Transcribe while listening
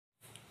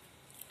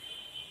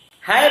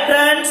Hi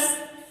friends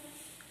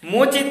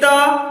मु चित्त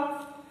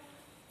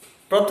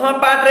प्रथम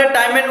पार्ट रे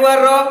टाइम एंड वार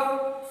रो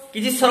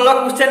किछि सरल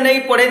क्वेश्चन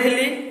नहीं पढ़े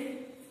थिली।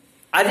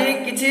 आज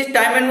किछि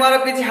टाइम एंड वार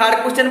किछि हार्ड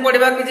क्वेश्चन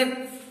पढ़िबा, किछि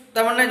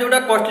तमने जोटा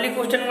कॉस्टली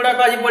क्वेश्चन गुडा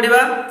आज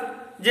पढ़िबा।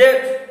 जे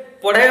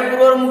पढ़े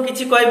पूर्व मु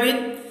किछि कहबी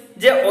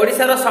जे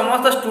ओडिसा रो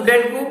समस्त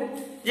स्टूडेंट को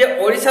जे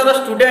ओडिसा रो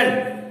स्टूडेंट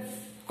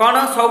कोन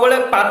सब बेले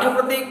पाठ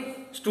प्रति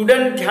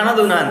स्टूडेंट ध्यान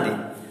दउनांती।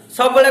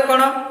 सब बेले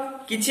कोन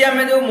किछि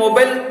आमे जो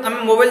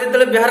मोबाइल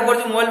जितले व्यवहार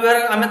करछु, मोबाइल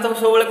व्यवहार आमे तो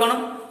सब बेले कोन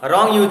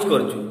रॉन्ग यूज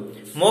करछु।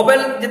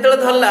 मोबाइल जितले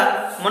धरला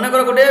मने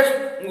कर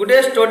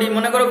गुटे स्टडी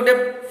मने कर गुटे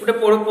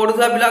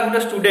पढुथला पिला गुटे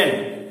स्टूडेंट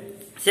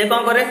से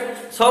कोन करे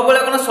सब बेले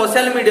कोन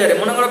सोशल मीडिया रे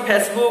मने कर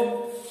फेसबुक,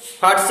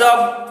 व्हाट्सएप,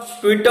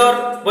 ट्विटर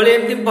बोले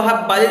एमती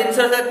बाजे जिनस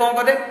से कोन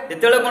करे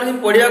जेतेले कोन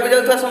पढिया को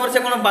जाउथवा समय से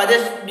कोन बाजे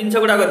जिनस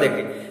गुडा को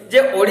देखे। जे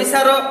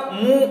ओडिसा रो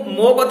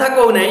मो कथा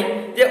कहू नै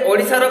जे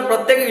ओडिसा रो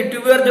प्रत्येक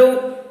यूट्यूबर जो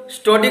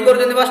स्टडी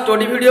करछन बा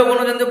स्टडी वीडियो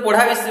बनछन जो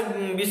पढ़ा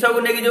विषय को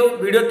नेकी जो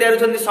वीडियो तैयार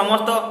छन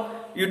समस्त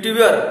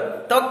यूट्यूबर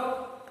तो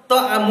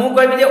मु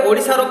कहबी जे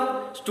ओडिसा रो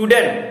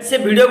स्टूडेंट से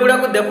वीडियो गुडा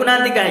को देखु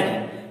नांती काहे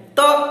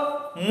तो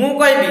मु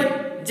कहबी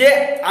जे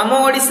आम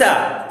ओडिसा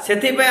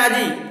सेथि पे आज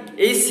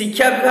एई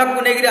शिक्षा विभाग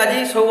को नेकी आज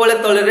सब बेले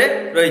तळे रे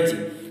रहिछि।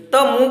 तो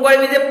मु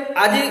कहबी जे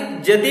आज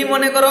जदी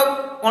मने करो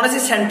कोनसी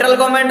सेंट्रल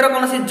गवर्नमेंट रो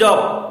कोनसी जॉब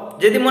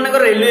जदी मने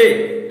कर रेलवे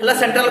हला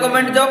सेंट्रल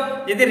गवर्नमेंट जॉब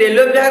जदी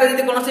रेलवे विभाग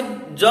जदी कोनसी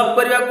जॉब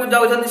करबा को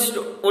जाउछन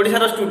ओडिसा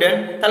रो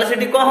स्टूडेंट ताले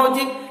सेठी कोन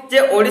होची जे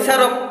ओडिसा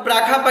रो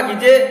प्राखा पाकी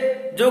जे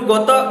जो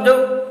गत जो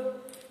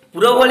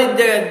पूर्व भली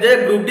जे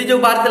ग्रुप डी जो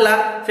बारतला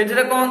सेठी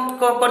रे कोन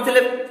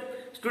करथिले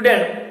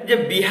स्टूडेंट जे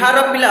बिहार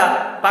रो पिला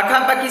पाखा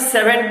पाकी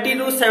 70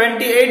 टू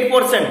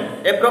 78%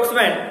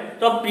 एप्रोक्सीमेट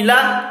तो पिला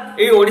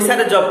ए ओडिसा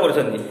रे जॉब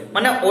करछन।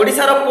 माने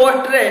ओडिसा रो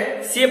पोस्ट रे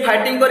सी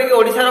फाइटिंग करके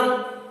ओडिसा रो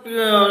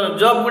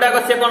जॉब गुडा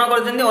से कोन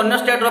करछन अन्य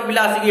स्टेट रो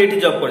पिला आसी एठी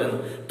जॉब करछन।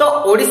 तो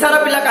ओडिसा रो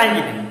पिला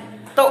काहे कि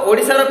तो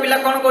ओडिसा रो पिला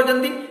कोन करछन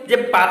जे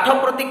पाठ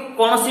प्रति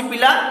कोनसी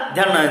पिला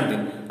ध्यान नांती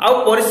आ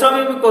परिश्रम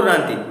भी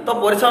करनांती। तो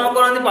परिश्रम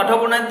करनांती पाठ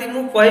पढनांती। मु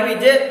कहबी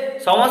जे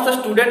समस्त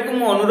स्टूडेंट को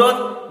मु अनुरोध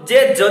जे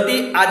जदी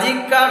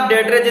आजिका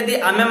डेट रे जदी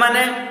आमे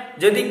माने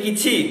जदी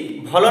किछि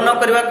भलो न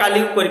करबा काली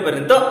करि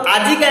परन तो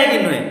आजि काहे कि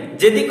नय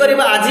जदी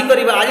करबा आजि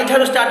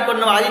ठारू स्टार्ट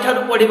करनो आजि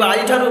ठारू पढिबा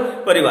आजि ठारू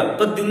करबा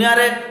तो दुनिया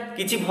रे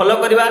किछि भलो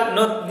करबा न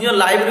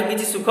लाइफ रे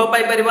किछि सुख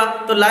पाई परबा।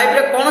 तो लाइफ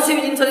रे कोनोसी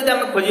भी जिंस जदी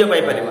हम खोजियो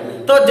पाई परबा।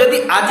 तो जदी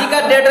आजिका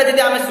डेट रे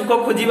जदी हम सुख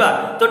खोजिबा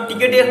तो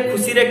टिके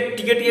खुशी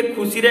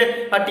रे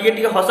आ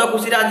टिके हस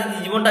खुशी रे आज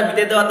जीवनटा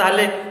बिते देबा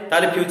ताले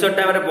फ्यूचर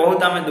टाइम रे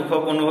बहुत हम दुख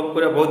अनुभव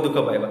करे बहुत दुख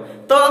पाइबा।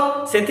 तो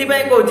सेथि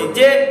पई कहूची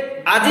जे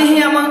आज ही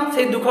हम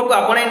से दुख को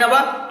आपणाई नबा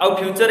आ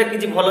फ्यूचर रे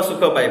किछि भलो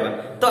सुख पाइबा।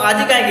 तो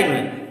आज काहे कि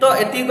नय तो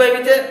एति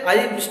कहबी जे आज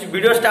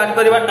वीडियो स्टार्ट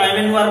करबा टाइम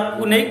एंड वार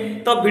को नै।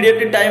 तो वीडियो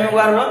टी टाइम एंड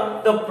वार रो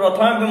तो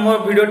प्रथम मोर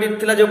वीडियो टी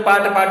थिला जो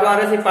पार्ट 1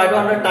 रे से पार्ट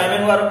 1 रे टाइम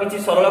एंड वार किछि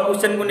सरल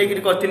क्वेश्चन को नेकी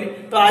करथिली।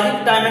 तो आज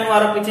टाइम एंड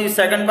वार किछि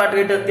सेकंड पार्ट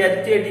रे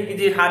तैयारी छि एटी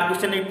किछि हार्ड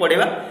क्वेश्चन नै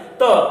पढेबा।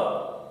 तो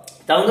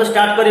चाहू तो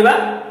स्टार्ट करबा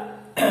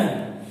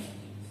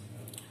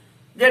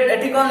जे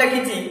एटी कोन लिखि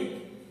छि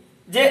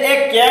जे ए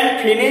can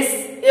finish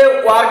A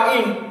work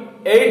in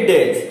 8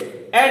 days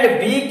and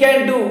B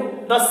can do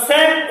the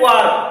same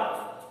work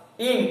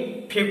in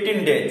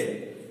 15 days.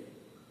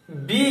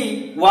 B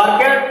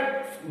worked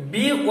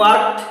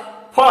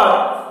for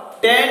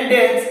 10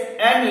 days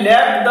and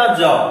left the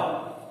job.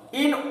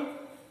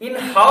 In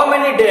how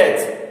many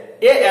days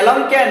A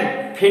alone can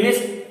finish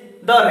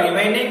the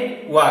remaining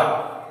work?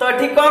 तो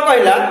ठीक कौन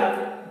कहला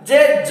जे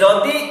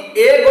जदि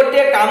ए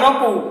गोटे काम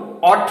को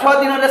 18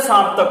 दिन रे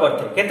समाप्त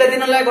करथे केते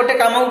दिन लागे गोटे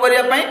काम को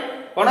करिया पई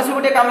कोनसी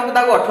गोटे काम को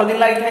ताको 18 दिन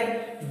लागि थाए।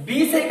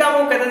 बी से काम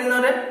को केते दिन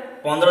रे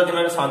 15 दिन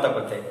रे समाप्त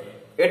करथे।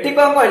 एठी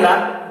कौन कहला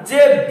जे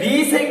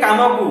बी से काम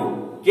को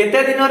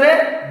केते दिन रे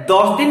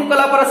 10 दिन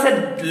कला पर से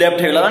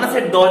लेफ्ट हेला माने से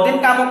 10 दिन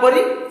काम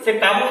करी से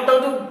काम तो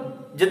जो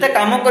जते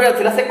काम करिया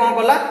थिला से कोन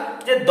कहला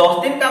जे 10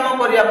 दिन काम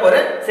करिया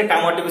परे से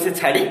कामटी से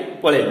छाडी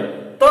पळेला।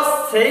 तो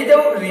सेही जो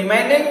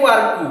रिमेनिंग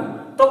वर्क को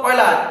तो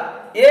कहला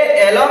ए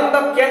along the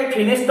can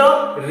finish the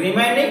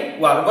remaining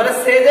work बोले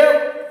से जो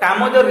काम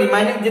जो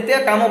रिमेनिंग जते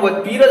काम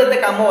बी रो जते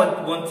काम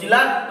बंचिला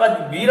बा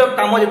बी रो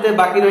काम जते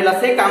बाकी रहला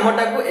से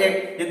कामटा को एक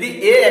यदि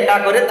ए एका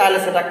करे ताले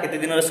सेटा केते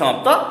दिन रे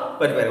समाप्त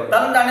करि परबो। त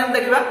जाने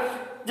देखिबा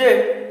जे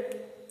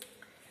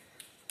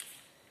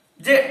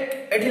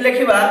एठी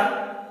लिखिबा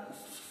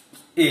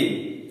ए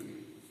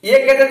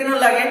केते दिन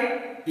लागे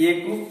ए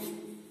को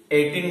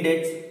 18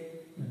 डेज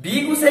बी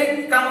को से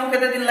काम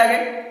केते दिन लागे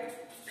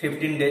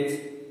 15 डेज।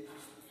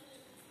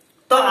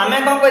 तो आमे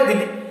कोन कहि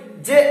दिली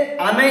जे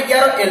आमे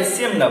यार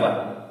एलसीएम नबा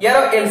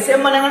यार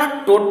एलसीएम माने कोन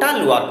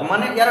टोटल वर्क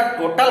माने यार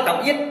टोटल काम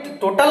ये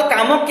टोटल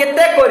काम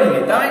केते करिवे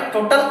तमे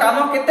टोटल काम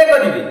केते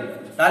करिवे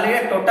ताले ये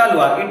टोटल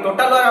वर्क ये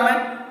टोटल वर्क हमें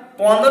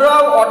 15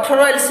 और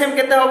 18 एलसीएम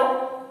केते हो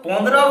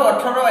 15 और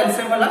 18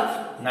 एलसीएम वाला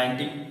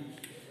 90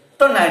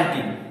 तो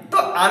 90 तो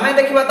आमे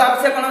देखिबा ताप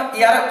से कोन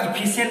यार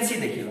एफिशिएंसी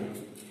देखिबा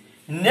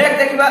नेक्स्ट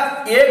देखिबा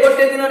ए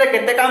गोटे दिन रे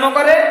केते काम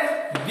करे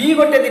बी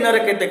गोटे दिन रे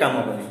केते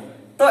काम करे।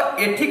 तो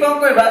एठी कोन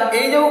कहबा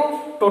ए जो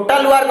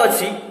टोटल वर्क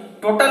अछि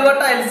टोटल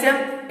वर्क एलसीएम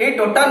ए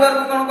टोटल वर्क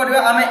कोन करबा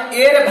हमें ए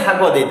रे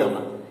भाग दे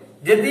दबा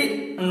यदि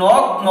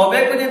 90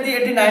 को यदि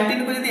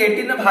 19 को यदि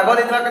 18 रे भाग दे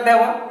दबा केते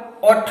हो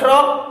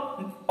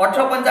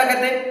 18 पंचा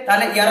केते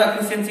ताले यार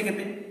एफिशिएंसी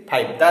केते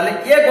 5 ताले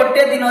ये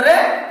गोटे दिन रे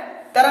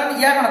तार माने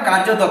या कोन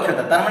कार्य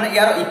दक्षता तार माने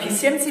यार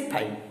एफिशिएंसी 5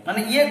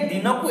 माने ये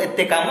दिन को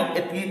एते काम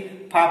एति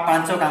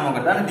 5 काम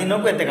करे माने दिन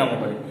को एते काम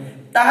करे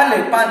ताले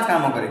 5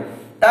 काम करे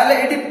ताले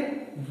एटी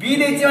बी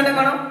देछि माने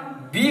कोन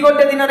बी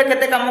गोटे दिन रे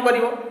केते काम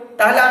करिवो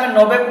ताले हमें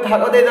 90 को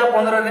भाग दे दा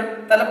 15 रे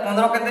ताले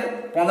 15 केते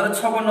 15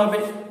 6 को 90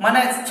 माने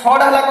 6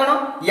 टा हला कोन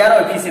यार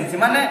एफिशिएंसी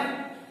माने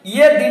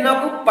ये दिन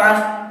को 5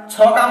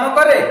 6 काम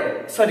करे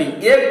सॉरी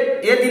ए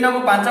दिन को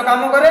 5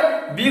 काम करे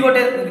बी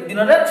गोटे दिन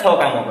रे 6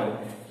 काम करे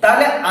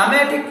ताले आमे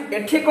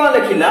एठी कोन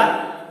लिखिला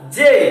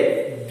जे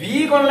बी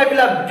कोन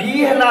लिखिला बी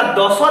हला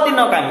 10 दिन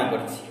काम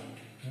करछि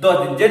 10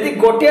 दिन यदि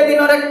गोटे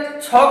दिन रे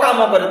 6 काम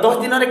करे 10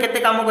 दिन रे केते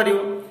काम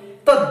करिवो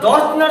तो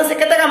 10 दिन रे से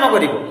केते काम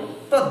करिवो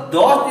तो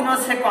 10 दिन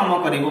से काम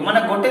करिवो माने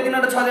गोटे दिन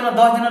रे 6 दिन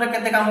 10 दिन रे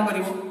केते काम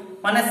करिवो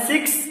माने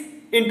 6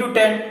 into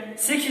 10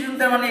 6 into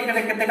 10 माने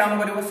केते काम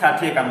करिवो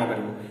 60 काम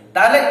करिवो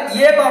ताले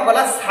ये कोन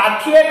कला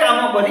 60 काम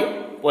करी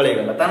पळे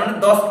गला तार माने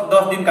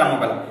 10 दिन काम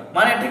कला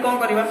माने एठी कोन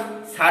करबा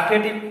 60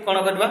 टी कोन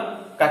करबा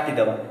काटी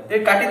देबा ते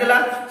काटी देला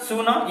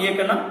 0 ये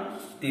केना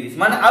 30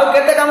 माने आउ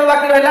केते काम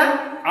बाकी रहला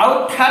आउ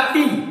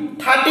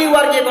 30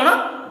 वर्क ये कोन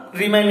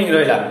रिमेनिंग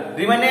रहला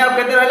रिमेनिंग आउ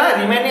केते रहला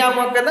रिमेनिंग आउ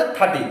केते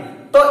 30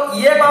 तो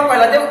ये कोन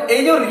कहला जे ए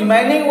जो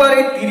रिमेनिंग वर्क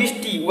 30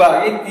 टी वर्क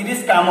ए 30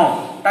 काम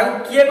ताकू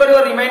किए करबो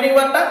रिमेनिंग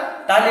वर्क ता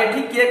ताले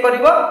एठी किए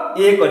करबो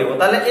ए करबो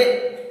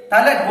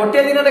ताले गोटे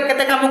दिन रे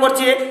केते काम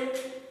करछि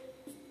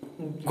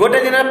गोटे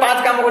दिन रे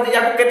 5 काम करछि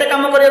या केते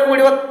काम करियो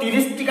पड़िबो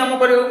 30 टी काम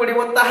करियो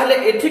पड़िबो ताले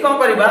एठी कोन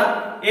करबा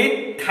ए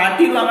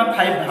 30 रु हम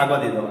 5 भाग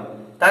दे दबा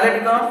ताले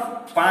एठी कोन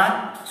 5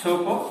 6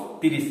 को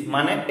 30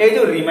 माने ए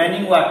जो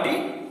remaining work T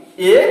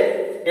A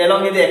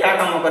along यदि एका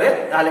काम करे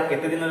ताले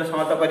केते दिन रे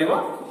समाप्त करिवो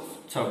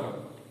 6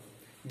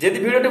 जदि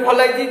वीडियो टी भल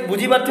लागि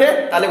बुझी बाथे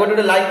ताले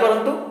गोटे लाइक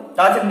करंतु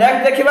तासे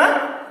नेक्स्ट देखिबा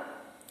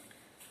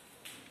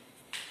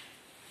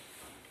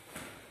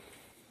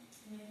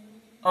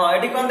हां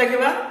एडी कोन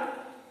देखिबा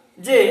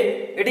जे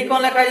एडी कोन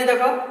लिखा छै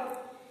देखो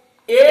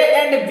A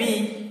and B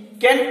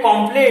can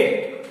complete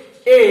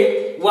a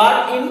work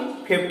in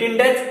 15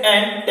 days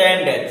and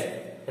 10 days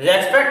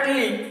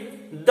respectively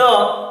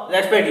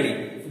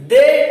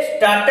they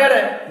started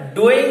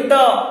doing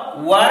the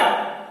work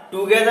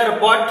together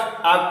but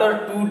after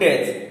 2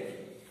 days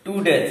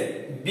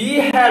B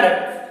had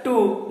to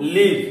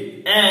leave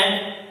and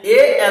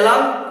A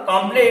alone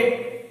complete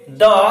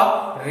the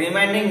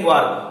remaining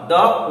work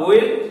the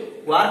whole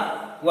work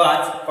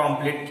was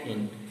complete in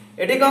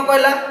एठी कोन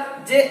कहला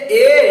जे ए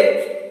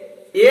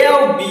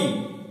और B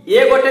ए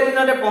गोटे दिन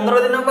रे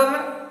 15 दिन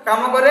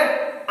काम करे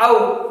आउ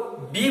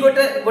बी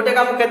गोटे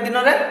काम के दिन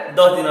रे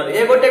 10 दिन रे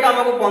ए गोटे काम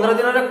को 15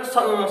 दिन रे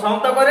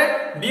समाप्त करे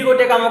बी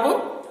गोटे काम को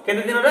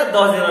केते दिन रे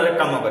 10 दिन रे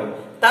काम करे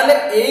ताले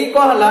एई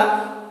कहला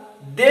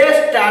they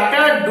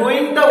started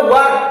doing the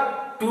work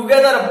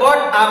together but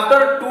after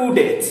 2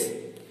 days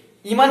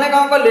इ माने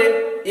काम करले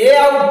ए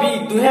और बी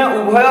दुहे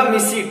उभय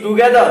मिसी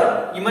टुगेदर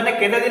इ माने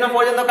केते दिन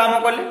पर्यंत काम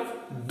करले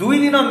 2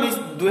 दिन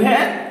दुहे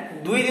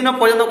 2 दिन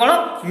पर्यंत कोन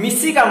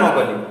मिसी काम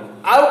करले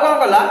आउ कोन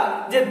कला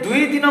जे 2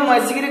 दिन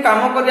मिसी के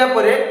काम करिया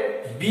परे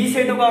बी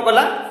सेटु कोन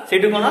कला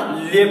सेटु कोन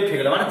लेफ्ट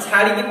हेगला माने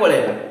छाडी के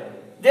पळेला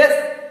जे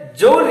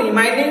जो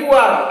रिमाइंडिंग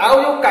वर्क आउ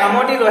जो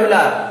कामटी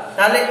रहला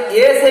ताले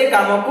ए सेही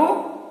काम को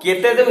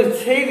केते जे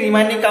सेही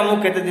रिमाइंडिंग काम को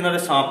केते दिन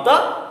रे समाप्त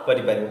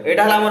करि पारिबो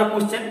एटा हला हमर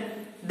क्वेश्चन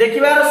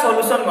देखिबार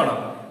सॉल्यूशन कोन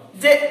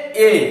जे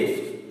ए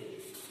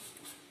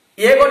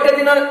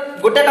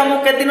गोटे काम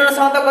केते दिन रे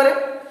समाप्त करे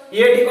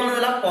एठी कोन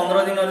देला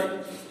 15 दिन रे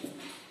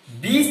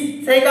 20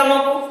 सेही काम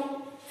को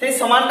सेही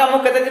समान काम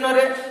केते दिन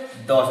रे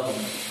 10 दिन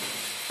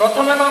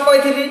प्रथमे कोन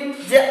कहिथिली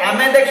जे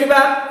आमे देखिबा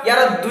यार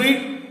दुई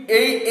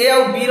ए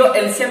और बी रो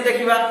एलसीएम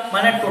देखिबा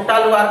माने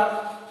टोटल वर्क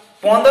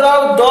 15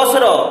 और 10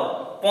 रो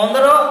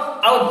 15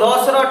 और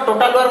 10 रो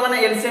टोटल वर्क माने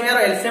एलसीएम यार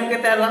एलसीएम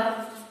केते हला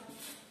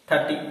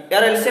 30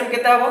 यार एलसीएम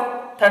केते हबो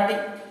 30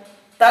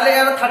 ताले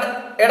यार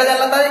एडा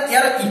जानला ता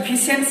यार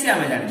एफिशिएंसी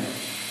हमें जानि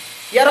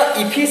यार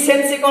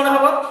एफिशिएंसी कोन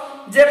हबो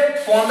जे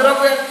 15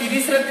 को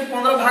 30 रे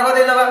 15 भाग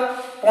दे देबा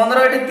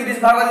 15 एठी 30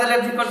 भाग देले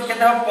एठी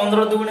केते हबो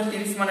 15 2 गुणे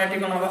 30 माने एठी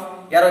कोन हबो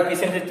यार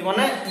एफिशिएंसी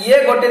माने ये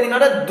गोटे दिन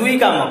रे 2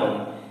 काम करे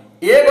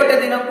ए गोटे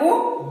दिन को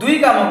 2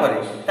 काम करे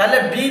ताले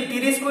बी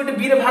 30 को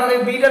बी रे भाग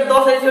बी रे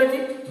 10 है छै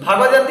भाग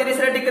दे 30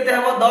 रे केते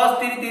हबो 10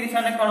 30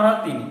 माने कोन हबो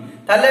 3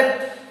 ताले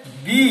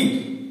बी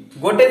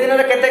गोटे दिन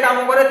रे केते काम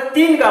करे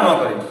 3 काम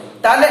करे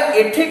ताले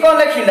एठी कोन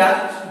लिखिला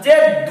जे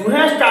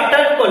दुहे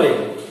स्टार्टेड कोले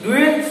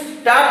दुहे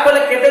स्टार्ट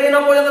कोले केते दिन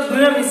पर्यंत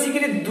दुहे मिसी कि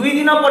 2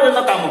 दिन पर्यंत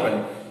काम करे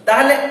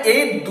ताले ए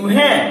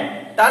दुहे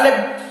ताले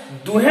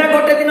दुहे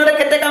गोटे दिन रे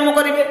केते काम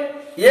करिवे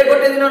ए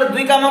गोटे दिन रे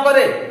 2 काम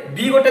करे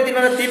बी गोटे दिन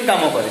रे 3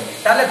 काम करे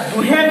ताले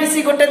दुहे मिसी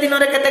गोटे दिन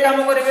रे केते काम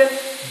करिवे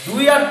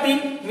 2 और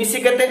 3 मिसी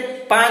केते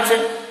 5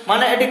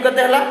 माने एठी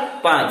केते हला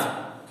 5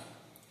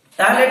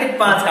 ताले एठी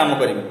 5 काम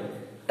करिवे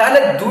ताले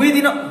दुई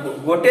दिन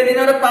गोटे दिन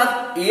रे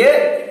 5 ए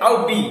आउ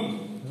बी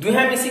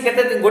दुहे मिसी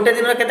केते गोटे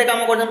दिन रे केते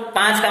काम करजन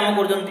 5 काम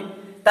करजन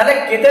ताले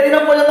केते दिन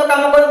पर्यंत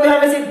काम कर दुहे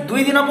मिसी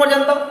 2 दिन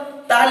पर्यंत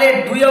ताले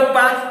 2 आउ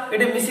 5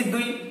 एटे मिसी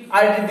 2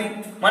 आ एटे 2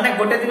 माने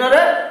गोटे दिन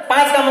रे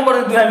 5 काम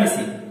कर दुहे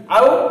मिसी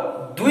आउ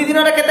 2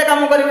 दिन रे केते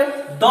काम करबे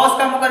 10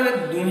 काम करबे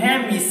दुहे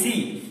मिसी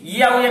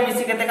ये आउ ये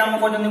मिसी केते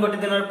काम करजन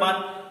गोटे दिन रे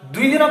 5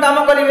 2 दिन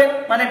काम करिवे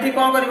माने ठीक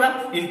कोन करबा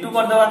इनटू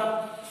कर देबा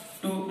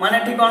 2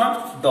 माने ठीक कोन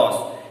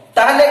 10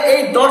 ताहले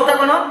एई 10 टा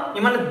कोन इ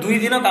माने 2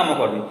 दिन काम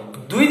करबे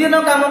 2 दिन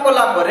काम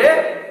कला परे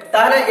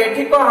ताहले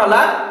एठी कोन होला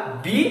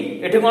बी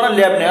एठी कोन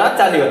लेफ्ट ने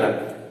चली गला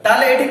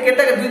ताहले एठी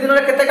केते 2 दिन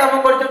रे केते काम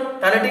करछ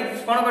ताहले ठीक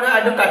कोन करबा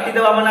आडू काटी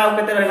देबा माने आउ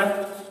केते रहला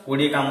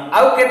 20 काम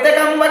आउ केते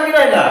काम बाकी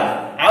रहला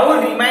आउ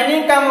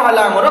रिमाइनिंग काम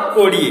होला हमर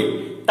 20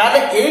 ताहले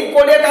एई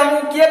 20 काम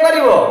किए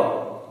करबो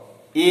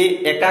ए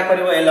एका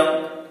करबो एलो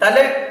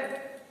ताहले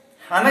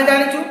हमें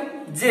जानिचु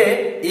जे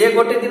ए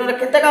गोटे दिन रे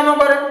केते काम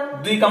करे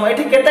 2 काम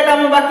एठी केते काम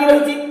बाकी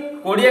रहिची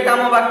 20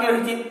 काम बाकी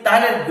रहिची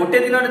ताले गोटे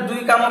दिन रे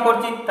 2 काम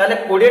करची ताले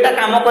 20 टा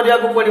काम करिया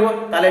को पड़िबो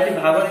ताले एठी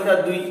भाग दिता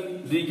 2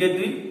 2 के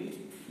 2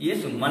 ये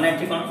सुन माने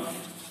एठी कोन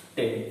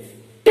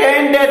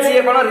 10 डेज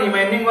ये कोन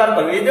रिमाइनिंग वर्क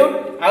करबे जो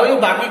आ जो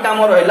बाकी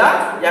काम रहला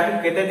या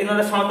केते दिन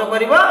रे समाप्त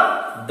करबो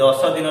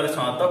 10 दिन रे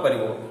समाप्त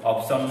करबो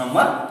ऑप्शन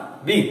नंबर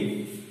बी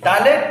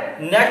ताले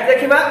नेक्स्ट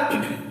देखिबा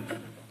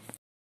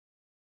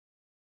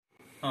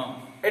हां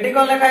एठी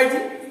कोन लिखा है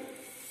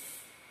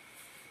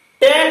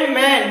 10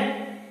 men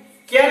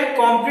can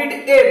complete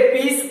a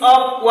piece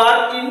of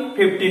work in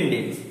 15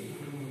 days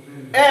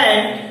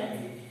and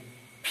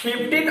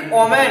 15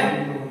 women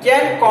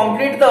can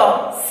complete the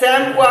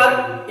same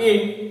work in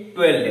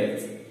 12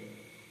 days.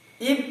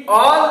 If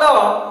all the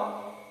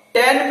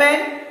 10 men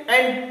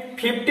and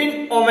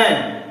 15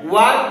 women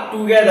work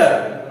together,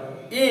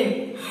 in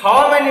how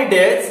many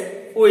days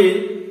will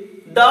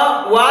the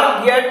work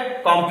get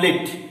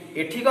complete?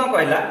 एठी कोन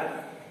कहला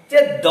जे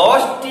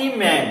 10 T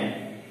man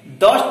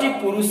 10 T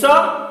पुरुष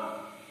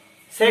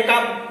से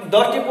काम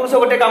 10 T पुरुष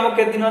गोटे काम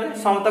के दिन रे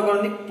समाप्त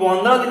करनी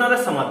 15 दिन रे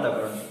समाप्त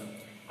करनी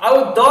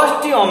आउ 10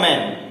 T women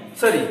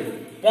sorry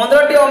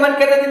 15 T women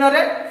केते दिन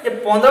रे जे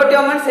 15 टी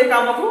ओमेन से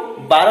काम को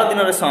 12 दिन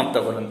रे समाप्त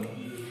करनी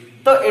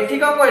तो एठी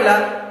का कहला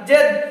जे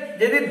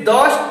यदि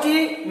 10 टी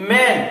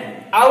मैन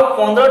आउ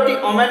 15 टी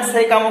ओमेन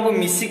से काम को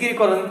मिसी के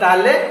करनी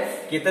ताले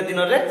केते दिन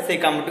रे से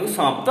काम को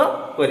समाप्त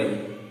करिबी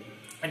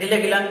एठी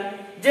लेखिला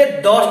जे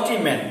 10 टी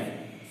मैन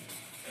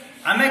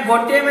आमे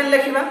गोटे मैन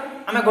लिखिबा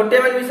आमे गोटे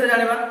मैन विषय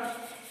जानिबा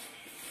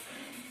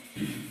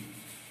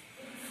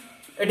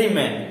एठी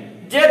मैन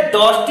जे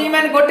 10 टी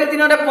मैन गोटे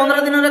दिन रे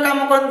 15 दिन रे काम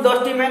करन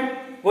 10 टी मैन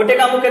गोटे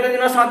काम केते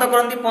दिन समाप्त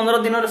करंती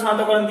 15 दिन रे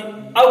समाप्त करंती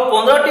आ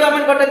 15 टी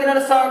मैन गोटे दिन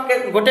रे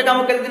गोटे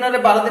काम केते दिन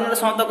रे 12 दिन रे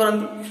समाप्त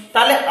करंती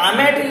ताले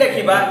आमे एठी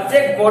लिखिबा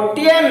जे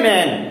गोटे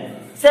मैन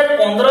से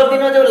 15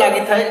 दिन जो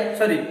लागि थाए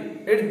सॉरी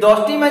एठी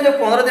 10 टी मैन जो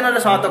 15 दिन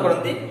रे समाप्त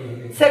करंती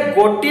से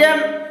गोटे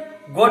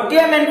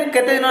मैन को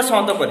केते दिन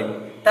समाप्त करिवो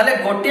ताले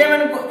गोटे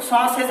मैन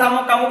से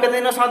काम केते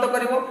दिन समाप्त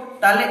करिवो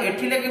ताले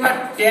एठी लिखिबा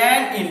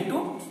 10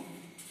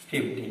 *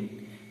 15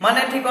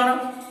 माने ठीक कोन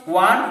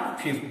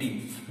 150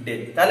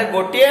 डेज ताले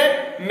गोटे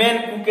मैन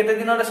को केते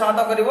दिन रे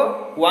समाप्त करिवो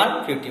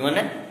 150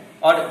 माने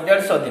और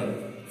 150 दिन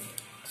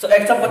सो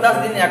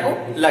 150 दिन याको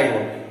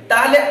लागिवो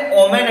ताले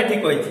ओमेन एठी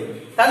कहिछि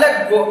ताले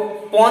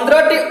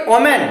 15 टी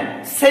ओमेन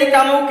सेही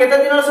काम को केते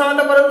दिन रे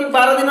समाप्त करंती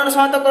 12 दिन रे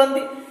समाप्त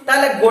करंती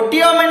ताले गोटे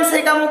ओमेन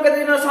सेही काम को केते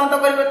दिन रे समाप्त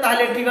करिवो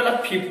ताले एठी गला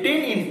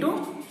 15 *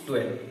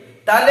 12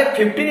 ताले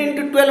 15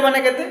 * 12 माने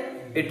केते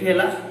एठी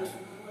हैला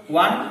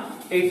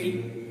 180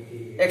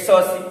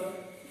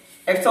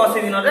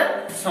 180 दिन रे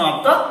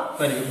समाप्त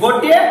करिवो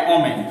गोटे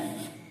ओमेन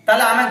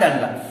ताले आमे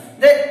जानला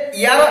जे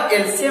यार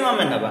एलसीएम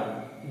आमे नबा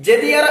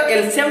जदी यार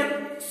एलसीएम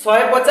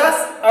 150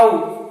 आ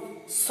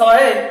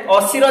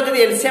 180 रो जदी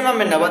एलसीएम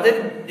आमे नबा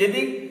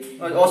जदी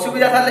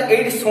असुविधा थाले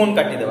 8 सोन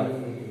काटी देबा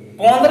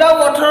 15 और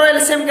 18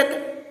 एलसीएम केते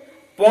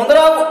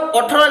 15 और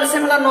 18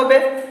 एलसीएम हला 90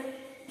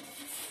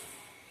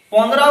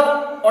 15 और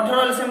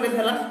 18 एलसीएम केते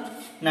हला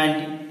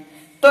 90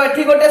 तो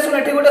एठी गोटे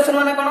सुन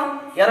माने कोन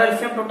यार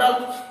एलसीएम टोटल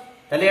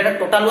ताले एटा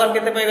टोटल वर्क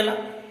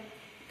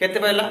केते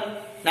पाइला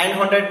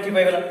 900 थी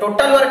पाइला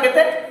टोटल वर्क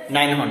केते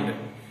 900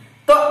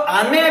 तो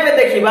आमे एबे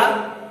देखिबा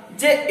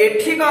जे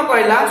एठी का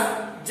कहला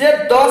जे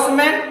 10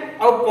 मैन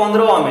और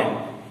 15 मैन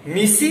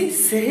मिसी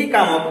सही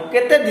काम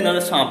केते दिन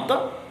रे समाप्त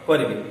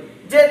करबे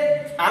जे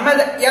आमे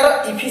यार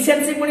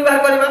एफिशिएंसी पुनी बाहर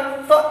करबा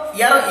तो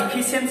यार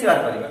एफिशिएंसी बाहर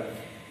करबा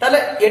ताले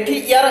एठी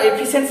यार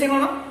एफिशिएंसी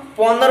कोन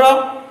 15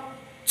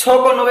 6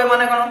 को 90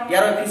 माने कोन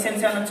यार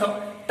एफिशिएंसी माने 6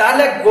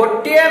 ताले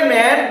गोटे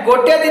मैन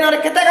गोटे दिन रे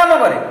केते काम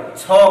करे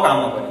 6 काम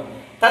करे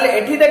ताले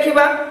एठी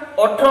देखिबा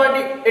 18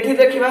 एठी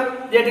देखिबा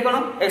जे एठी कोन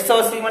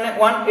 180 माने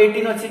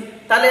 118 अछि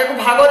ताले एको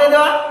भाग दे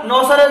देबा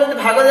 900 रे जति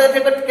भाग दे देते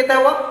केते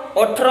हबो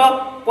 18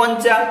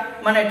 5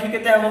 माने एठी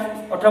केते हबो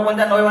 18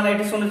 5 90 माने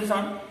एठी 0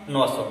 समान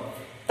 900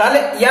 ताले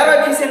यार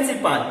एफिशिएंसी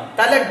 5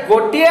 ताले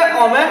गोटे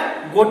ओमेन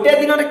गोटे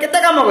दिन रे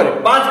केते काम करे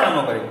 5 काम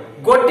करे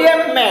गोटे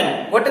मैन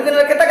गोटे दिन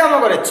रे केते काम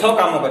करे 6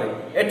 काम करे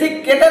एठी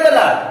केते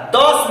देला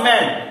 10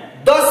 मैन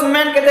 10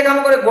 मैन केते काम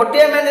करे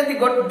गोटे मैन यदि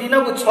दिन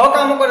को 6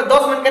 काम करे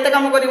 10 मैन केते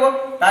काम करिवो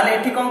ताले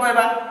एठी कोन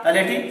कहबा ताले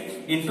एठी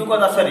इनटू को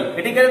सॉरी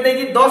एठी करे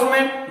देजी 10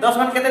 मैन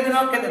केते दिन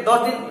केते 10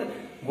 दिन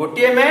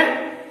गोटे मैन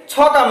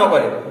 6 काम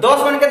करे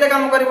 10 मैन केते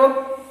काम करिवो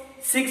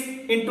 6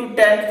 *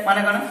 10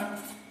 माने कोन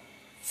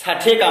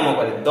 60 काम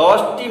करे 10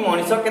 टी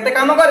मनुष्य केते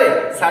काम करे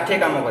 60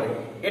 काम करे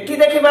एठी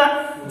देखिबा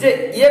जे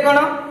ये कोन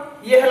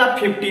ये हला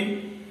 15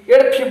 ये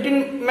 15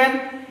 मैन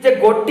जे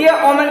गोटे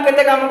ओमेन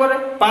केते काम करे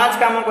 5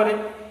 काम करे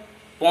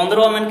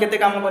 15 ओमेन केते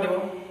काम करिवो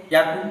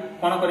याकू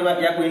कोन करबा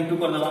याकू इनटू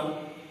कर देबा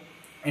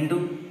इनटू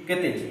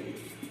केते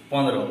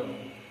 15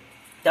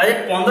 ताले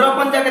 15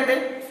 पंजा केते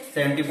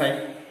 75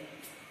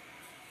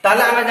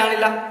 ताले हमें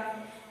जानिला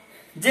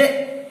जे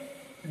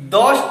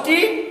 10 टी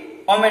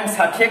ओमेन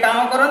 60 काम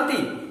करंती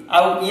आ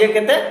ये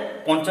केते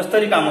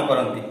 75 काम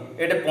करंती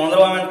एटे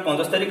 15 ओमेन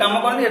 75 काम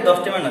करंती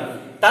 10 टी मैन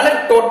ताले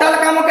टोटल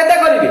काम केते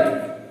करिवे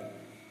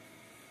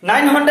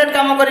 900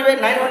 काम करिवे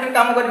 900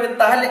 काम करिवे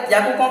ताले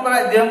याकू कोन करा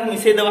देह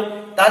मिसे देबा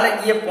ताले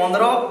ये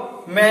 15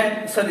 मैन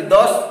सॉरी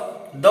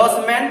 10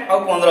 मैन और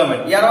 15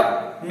 मैन यार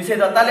मिसे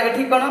द ताले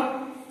एठी कोन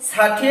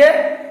 60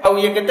 और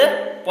ये केते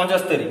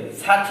 75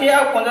 60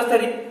 और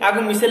 75 आगु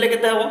मिसेले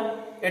केते हबो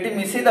एठी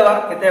मिसे दबा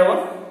केते हबो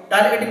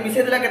ताले एठी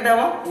मिसे देला केते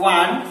हबो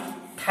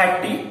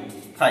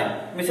 135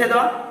 मिसे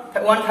दबा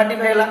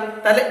 135 हला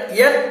ताले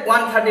ये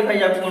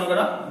 135 याकू कोन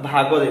करा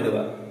भाग दे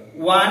देबा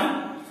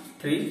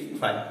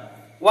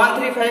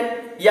 135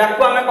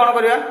 याकू हमें कोन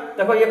करिया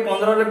देखो ये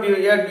 15 रे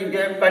ये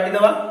काटी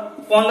दबा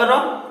 15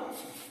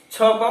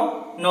 6 को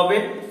 90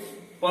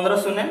 15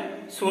 शून्य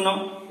शून्य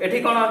एठी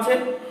कोन আছে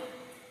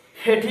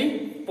एठी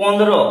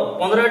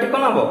 15 एठी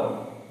कोन हबो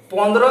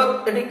 15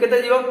 एठी केते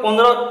जीव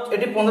 15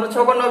 एठी 15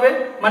 6 को 90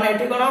 माने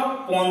एठी कोन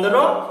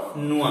 15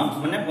 नुआ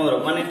माने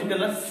 15 माने एठी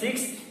केला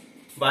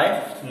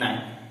 6/9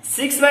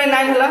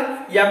 6/9 हला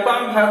याको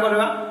हम भाग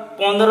करबा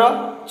 15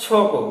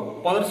 6 को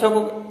 15 6 को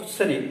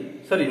सॉरी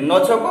 9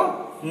 6 को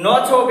 9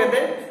 6 केते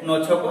 9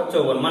 6 को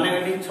 54 माने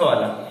एठी 6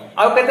 हला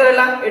आ केते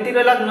रहला एठी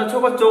रहला 9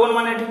 6 को 54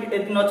 माने एठी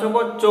 9 6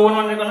 को 54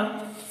 माने कोन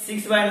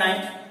 6/9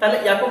 ताले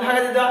याको भाग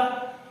देदा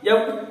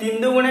याको 3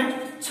 2 गुणे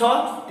 6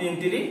 3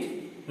 3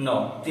 9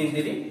 3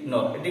 3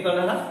 9 एठी कोन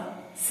रहला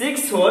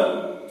 6 होल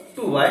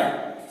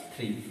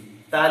 2/3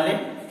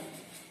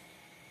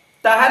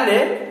 ताले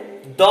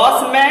 10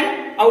 मैन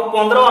और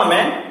 15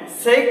 मैन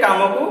से काम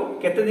को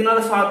केते दिन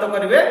रे समाप्त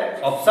करिवे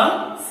ऑप्शन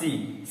सी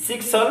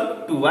 6 होल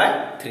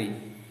 2/3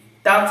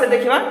 ताप से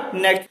देखिबा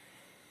नेक्स्ट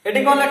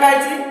एठी कोन लिखा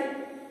है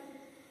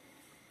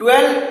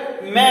 12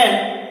 men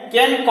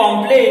can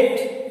complete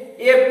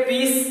a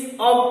piece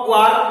of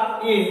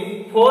work in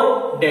 4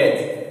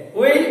 days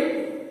while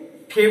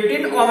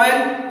 15 women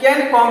can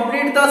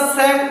complete the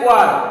same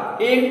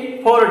work in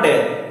 4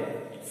 days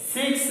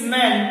 6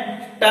 men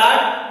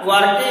start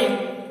working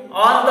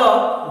on the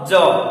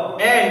job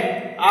and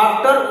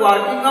after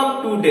working of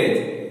 2 days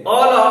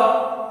all of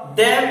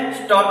them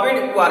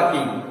stopped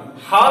working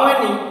how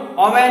many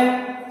women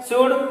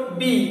should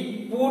be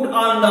put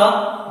on the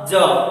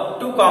job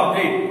to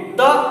complete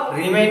the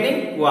remaining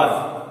work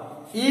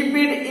if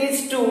it is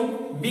to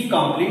be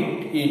complete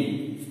in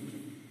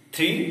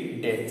 3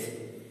 days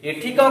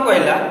एठी को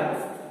कहला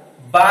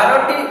 12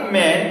 T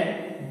main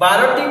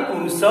 12 T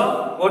पुरुष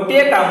ओटे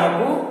काम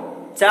को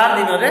 4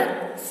 दिन रे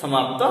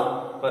समाप्त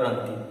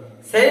करंती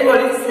सेही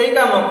बळी सेही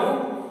काम को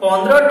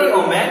 15 टी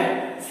ओमेन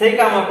सेही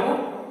काम को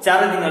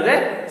 4 दिन रे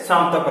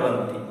समाप्त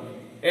करंती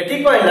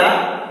एठी कहला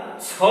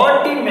 6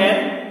 टी मेन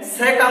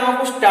से काम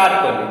को स्टार्ट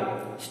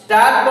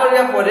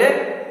करिया परे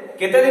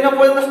केते दिन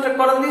पर्यंत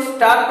करंती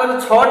स्टार्ट कर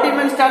 6 टी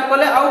मेन स्टार्ट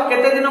करले आ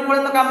केते दिन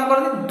पर्यंत काम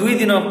करंती 2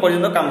 दिन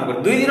पर्यंत काम कर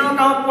 2 दिन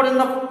काम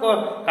पर्यंत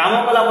काम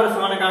कला पर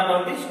समान काम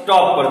करंती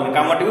स्टॉप करंती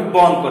कामटी को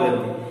बंद कर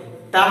देंती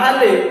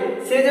ताहाले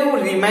से जो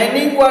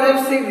रिमाइनिंग वर्क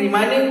से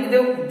रिमाइनिंग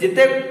जो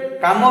जिते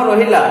काम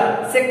रहिला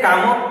से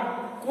काम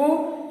को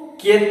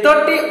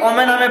केतोटी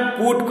ओमेन हमें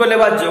पुट करले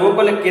बा जोग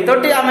करले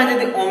केतोटी हमें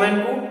यदि ओमेन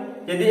को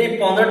यदि ए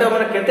 15 टी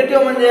ओमेन केतेटी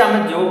ओमेन जे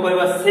हमें जोग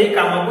करबा सेही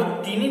काम को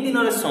 3 दिन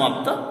रे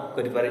समाप्त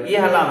करि पारे ये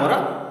हला हमर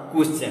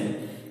क्वेश्चन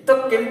तो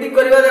केमती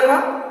करबा देखो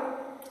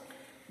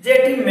जे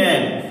एठी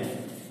मेन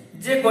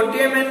जे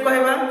गोटिए मेन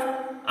कहबा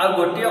आ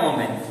गोटिए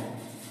ओमेन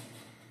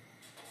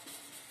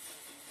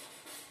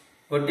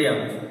गोटिए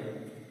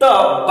तो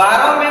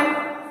 12 मेन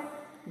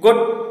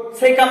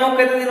से काम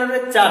केते दिन रे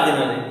 4 दिन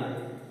रे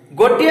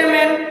गोटिए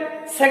मेन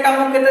से काम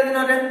केते दिन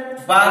रे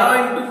 12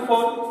 *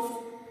 4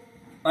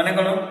 माने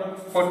कोन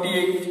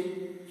 48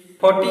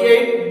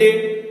 डे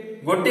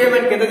गोटिए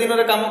मेन केते दिन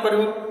रे काम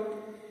करबो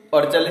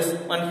 48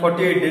 मान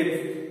 48 डे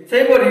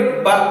सेही परी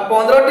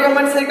 15 टी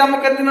मन से काम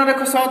केते दिन रे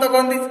समाप्त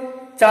करंती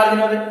 4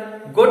 दिन रे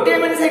गोटिए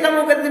मेन से काम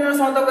केते दिन रे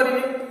समाप्त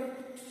करिवे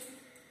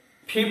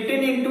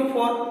 15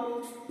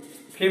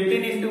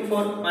 *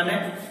 4 माने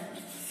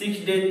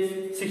 6 डे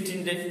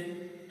 16 डे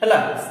हला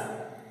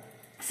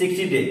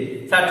 60 डे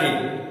 60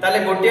 ताले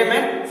गोटिए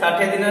मेन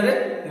 60 दिन रे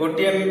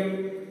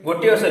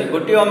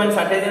गोटिए ओमेन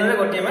 60 दिन रे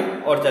गोटिए मेन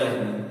 48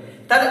 दिन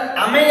ताले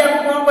आमे या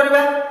कोन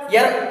करबा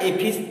यार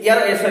एफिस यार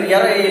सॉरी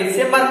यार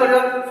एलसीएम मार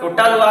करबा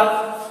टोटल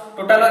वर्क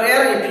टोटल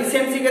यार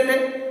एफिशिएंसी केते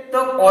तो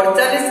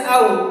 48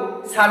 आउ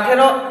 60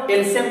 रो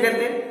एलसीएम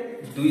केते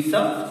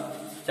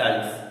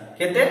 240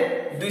 केते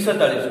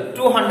 240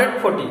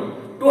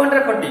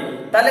 240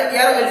 ताले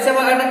यार एलसीएम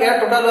यार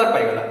टोटल यार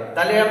पाई गला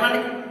ताले यार माने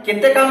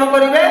केते काम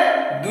करिवे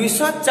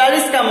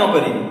 240 काम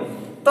करिवे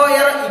तो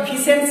यार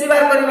एफिशिएंसी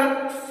बार करबा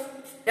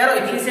यार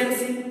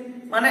एफिशिएंसी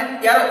माने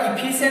यार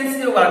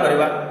एफिशिएंसी जो बार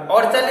करबा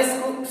 48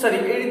 को सॉरी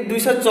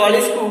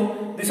 240 को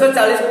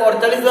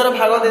 48 द्वारा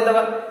भाग दे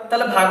दबा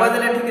ताले भाग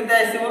देले ठीक केते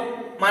आसीबो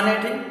माने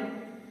ठीक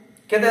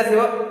केते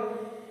आसीबो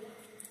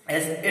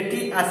एठी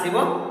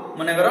आसीबो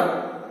माने करो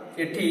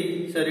एठी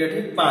सॉरी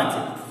एठी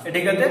 5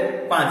 एठी केते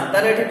 5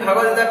 ताले एठी भाग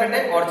देदा केते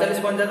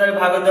 48 50 ताले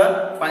भाग देदा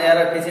 5 यार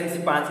एफिशिएंसी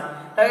 5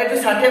 ताले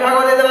एठी 60 भाग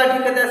दे देबा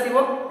ठीक केते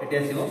आसीबो एठी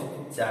आसीबो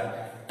 4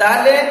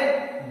 ताले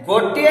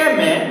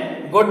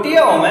गोटिए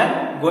ओमेन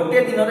गोटे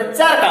दिन रे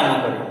 4 काम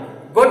करे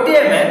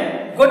गोटिए में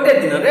गोटे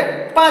दिन रे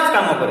 5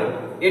 काम करे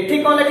एठी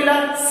कोन लिखला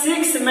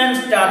 6 मैन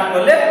स्टार्ट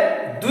करले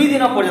 2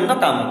 दिन पर्यंत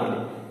काम करले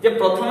जे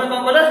प्रथमे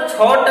कोन करले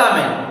 6 टा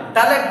मैन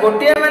ताले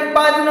गोटिए मैन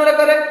 5 दिन रे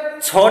करे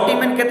 6 टी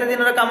मैन केते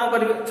दिन रे काम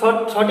करबे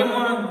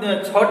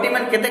 6 टी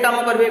मैन केते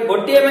काम करबे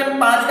गोटिए मैन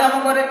 5 काम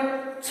करे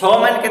 6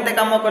 मैन केते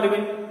काम करबे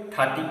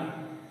 30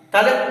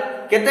 ताले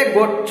केते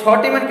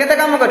 6 टी मैन केते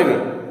काम करबे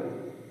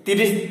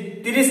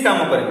 30 काम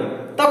करबे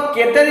तो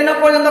केते दिन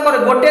पर्यंत करे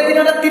गोटे दिन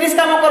रे 30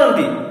 काम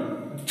करंती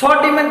 6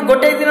 टी मैन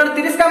गोटे दिन रे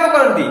 30 काम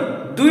करंती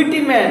 2 टी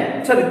मैन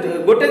सॉरी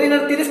गोटे दिन रे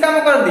 30 काम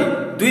करंती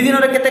 2 दिन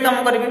रे केते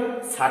काम करबे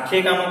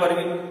 60 काम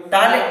करबे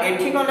ताले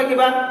एठी कोन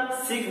लिखबा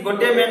 6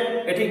 गोटे मैन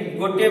एठी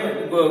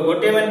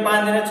गोटे मैन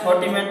 5 दिन 6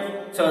 टी मैन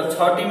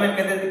 6 टी मैन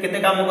केते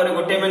काम करे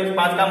गोटे मैन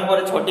 5 काम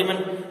करे 6 टी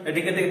मैन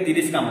एठी केते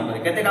 30 काम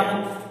करे केते काम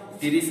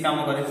 30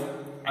 काम करे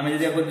आमे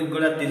जदि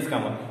गोला 30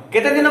 काम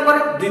केते दिन करे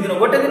 2 दिन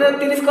गोटे दिन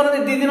 30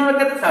 करते 2 दिन रे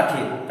केते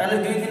 60 ताले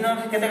 2 दिन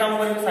केते काम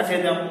करे 60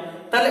 दिन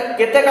ताले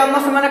केते काम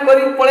से माने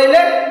करी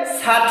पळेले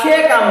 60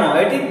 काम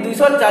एठी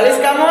 240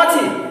 काम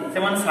अछि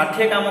से माने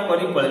 60 काम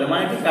करी पळेले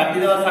माने एठी काटी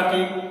देबा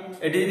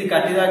 60 एठी जदि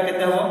काटी देबा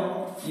केते हो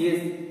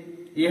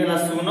ये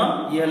हला 0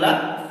 ये हला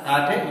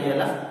 8 ये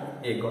हला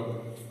 1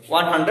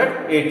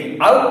 180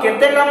 आउ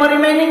केते काम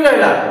रिमेनिंग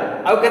रहला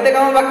आउ केते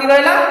काम बाकी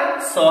रहला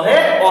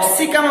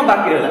 180 काम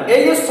बाकी रहला ए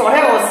जो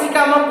 180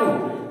 काम को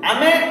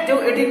आमे जो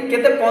एठी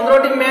केते 15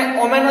 टी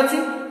में ओमेन अछि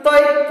तो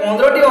ए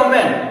 15 टी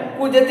ओमेन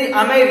को जति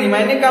आमे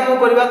रिमेनिंग काम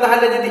करबा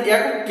ताहाले जति या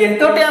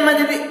केतोटी आमे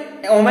जति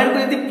ओमेन को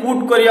जति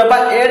पुट करिया बा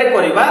ऐड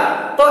करिबा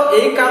तो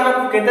एई काम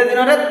को केते दिन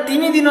रे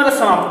 3 दिन रे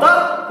समाप्त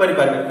करि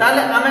परबे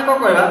ताहाले आमे को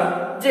कहबा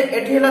जे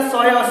एठी हला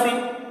 180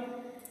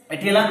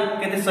 एठी हला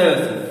केते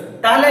 180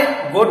 ताहाले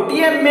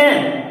गोटिए मेन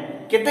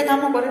केते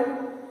काम करे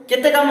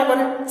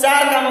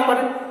 4 काम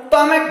करे तो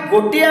हमें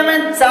गोटिए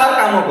मेन 4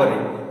 काम करे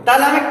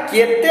ताले हमें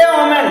केते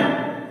ओमेन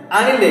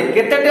आनिले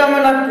केतेटे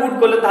ओमेन पुट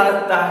करले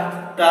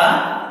ता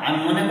हम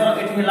मने करो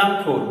एठी हला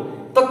 4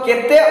 तो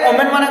केते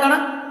ओमेन माने कना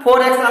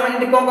 4x हम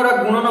एठी कोन करा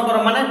गुणन कर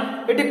माने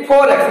एठी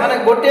 4x माने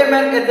गोटिए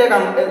मेन एते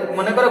काम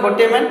मने करो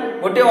गोटिए मेन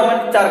गोटिए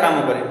ओमेन 4 काम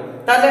करे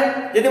ताले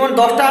यदि मन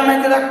 10 टा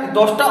ओमेन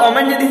 10 टा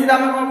ओमेन यदि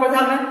हम कोन करथा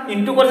हम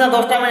इनटू करथा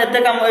 10 टा ओमेन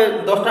एते काम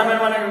 10 टा ओमेन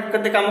माने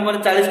केते काम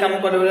करे 40 काम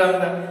करे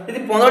यदि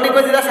 15 टी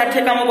को दिला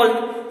 60 काम करे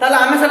ताले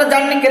हमें सारा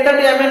जाननी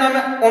केतेटी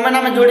ओमेन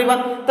हम जोड़ीबा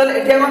ताले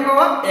एठी हम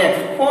कहबा x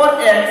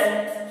 4x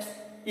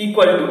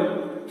इक्वल टू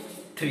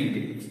 3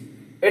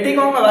 एठी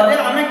कोन कहबा जे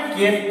हमें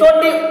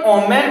केतोटी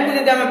ओमेन को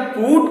यदि हम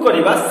पुट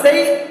करबा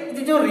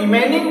सेही जो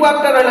रिमेनिंग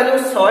वर्क रहला जो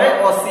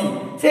 180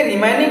 से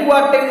रिमेनिंग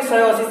वर्क टे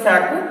 180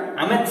 साकू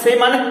हमें से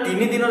माने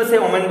 3 दिन रे से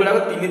ओमेन गुला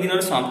को 3 दिन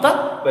रे समाप्त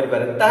करि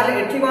पारे ताले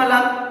एठी कोन हला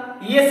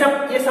ये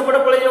सब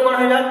पळे जो कोन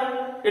होइला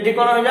एठी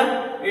कोन होइला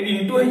एठी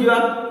इनटू हो जिवा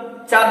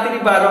 4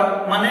 3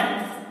 12 माने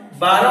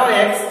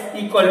 12x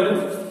इक्वल टू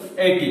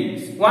 18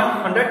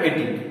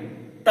 180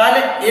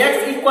 ताले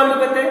x इक्वल टू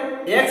केते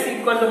x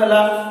इक्वल टू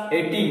हला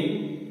 18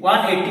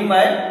 180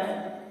 बाय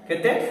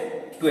केते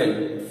 12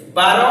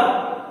 12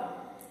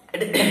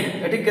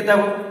 एठी केते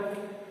हो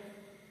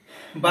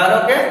 12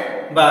 के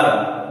 12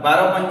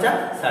 12 पंचा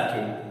 60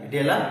 एठी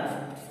हला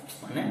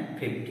माने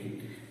 50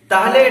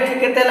 ताहले एठी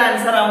केते ला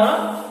आंसर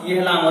हमर ये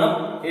हला हमर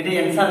एठी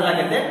आंसर हला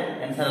केते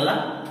आंसर हला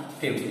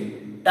 50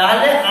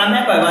 ताहले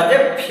आमे कहबा जे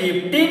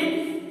 50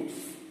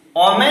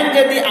 ओमेन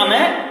यदि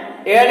आमे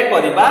ऐड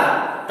करबा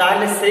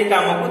ताहले सेही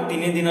काम को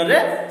 3 दिन रे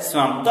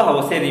समाप्त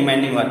हो से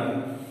रिमाइंडिंग वर्क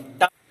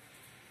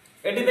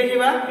एठी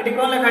देखिबा एठी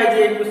कोन लिखा है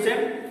जे question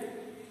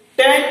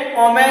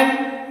 10 women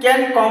can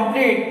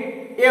complete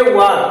A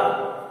work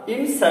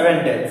in 7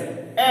 days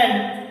and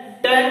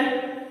 10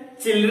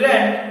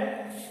 children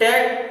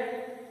take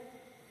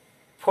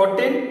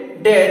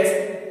 14 days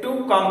to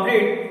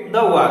complete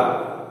the work.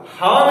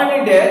 How many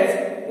days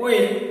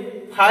will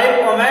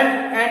 5 women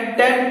and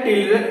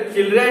 10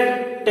 children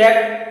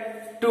take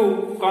to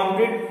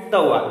complete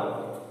the work?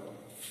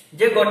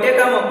 जे गोटे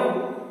काम को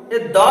जे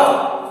 10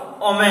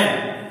 women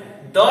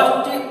 10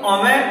 टी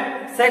women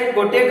से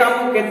गोटे काम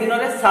को के दिन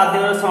रे 7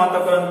 दिन रे समाप्त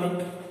करंती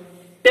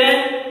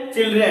 10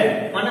 चिल्ड्रेन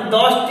माने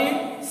 10 टी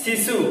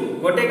शिशु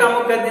गोटे काम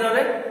के दिन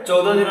रे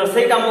 14 दिन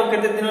से काम को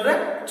केते दिन रे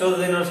 14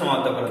 दिन रे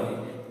समाप्त करती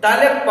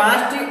ताले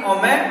 5टी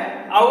ओमेन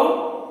आउ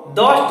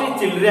 10टी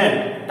चिल्ड्रेन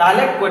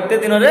ताले केते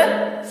दिन रे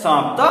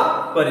समाप्त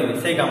करिवे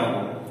सेही काम को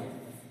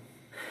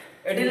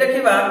एठी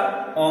लिखिबा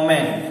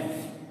ओमेन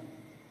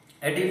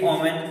एठी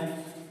ओमेन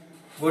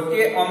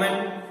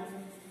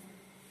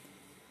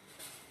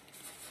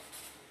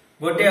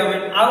गोटे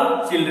ओमेन आउ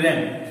चिल्ड्रेन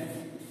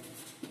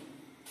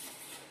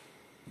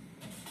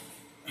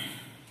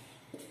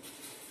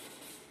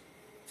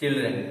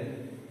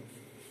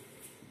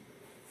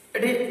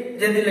एठी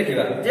जदी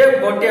लिखिबा जे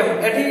गोटे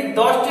एठी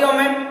 10टी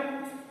ओमेन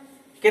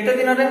केते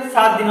दिन रे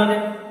 7 दिन रे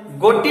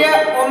गोटे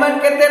ओमेन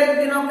केते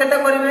दिन केते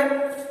करिवे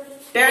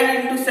 10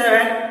 into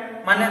 7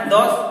 माने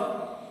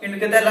 10 into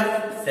केते हला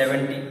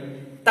 70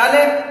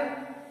 ताले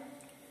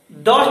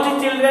 10टी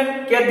चिल्ड्रेन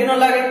के दिन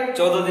लागे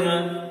 14 दिन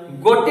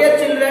गोटे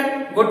चिल्ड्रेन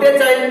गोटे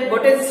चाइल्ड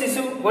गोटे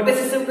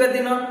शिशु के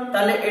दिन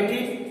ताले एठी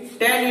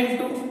 10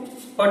 into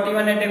 40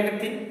 माने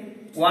केते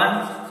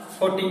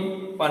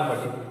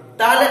 140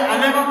 ताले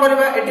आमे को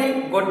करबा एठी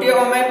गोटे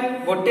ओमेन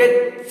गोटे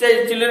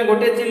चिल्ड्रेन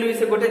गोटे चाइल्ड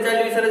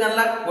विषय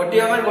जानला गोटे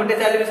ओमेन गोटे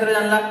चाइल्ड विषय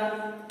जानला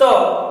तो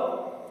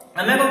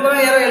आमे को करबा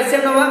यार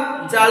एलसीएम नवा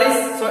 40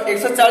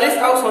 140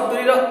 आउ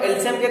 70 रो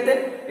एलसीएम केते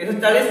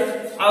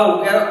 140 आउ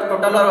यार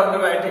टोटल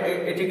करबा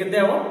एठी केते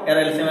हो यार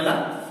एलसीएम हला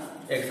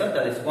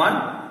 140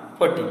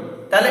 140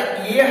 ताले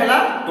ये हला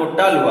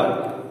टोटल हुआ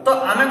तो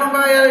आमे को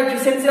करबा यार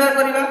एफिशिएंसी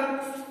करबा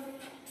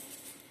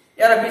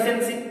यार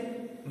एफिशिएंसी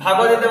भाग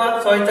दे देबा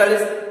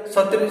 140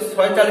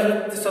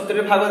 70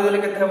 भाग देले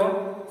केते हबो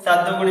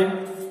 7 गुणे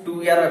 2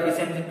 यार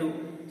एफिशिएंसी 2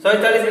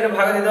 140 रे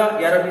भाग दे देबा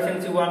यार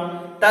एफिशिएंसी 1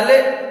 ताले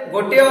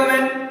गोटे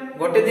ओमेन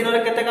गोटे दिन रे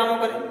केते काम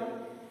करे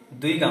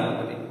 2 काम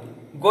करे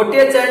गोटे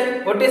चाइल्ड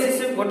गोटे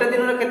शिशु गोटे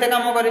दिन रे केते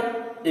काम करे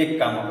 1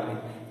 काम करे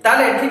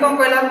ताले एठी कोन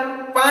कहला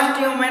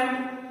 5टी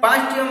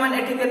ओमेन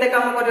एठी केते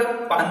काम करे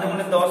 5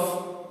 गुणे 10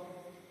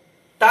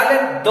 ताले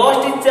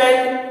 10टी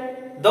चाइल्ड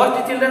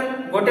 10टी चिल्ड्रेन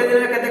गोटे दिन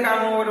रे केते काम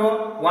करबो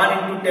 1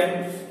 into 10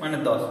 माने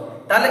 10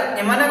 ताले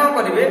एमाने को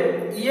करिवे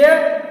ये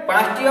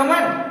 5टी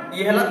ओमेन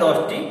ये हला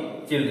 10टी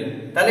चिल्ड्रेन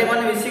ताले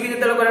माने मिसी के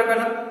जतल करे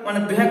करना माने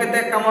दुहे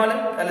केते काम होले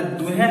ताले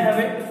दुहे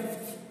हेबे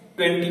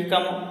 20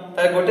 काम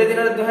ताले गोटे दिन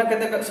रे दुहे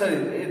केते सॉरी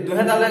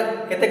दुहे ताले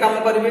केते काम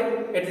करिवे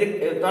एठी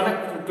ताने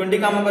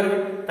 20 काम करिवे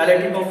ताले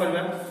एठी को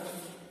करबा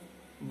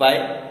बाय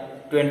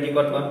 20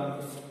 करबा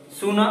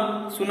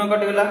शून्य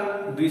कट गेला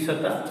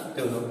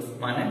 214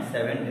 माने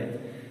 7 डे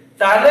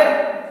ताले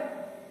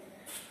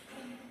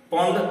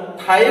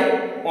 5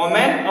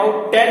 ओमेन और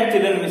 10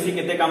 चिल्ड्रेन मिसी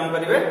केते काम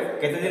करिवे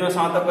केते दिन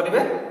समाप्त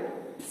करिवे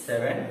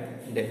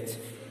 7 डेज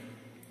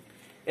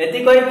एति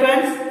कोइ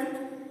friends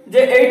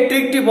J a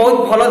trick T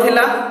बहुत भलो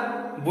थिला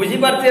बुझी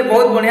पारते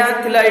बहुत बढ़िया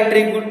थिला ए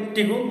ट्रिक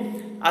टी को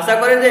आशा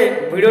करे जे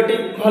वीडियो टी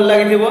भल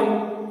लागिथिबो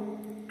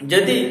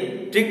जदी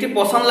ट्रिक टी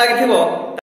पसंद लागिथिबो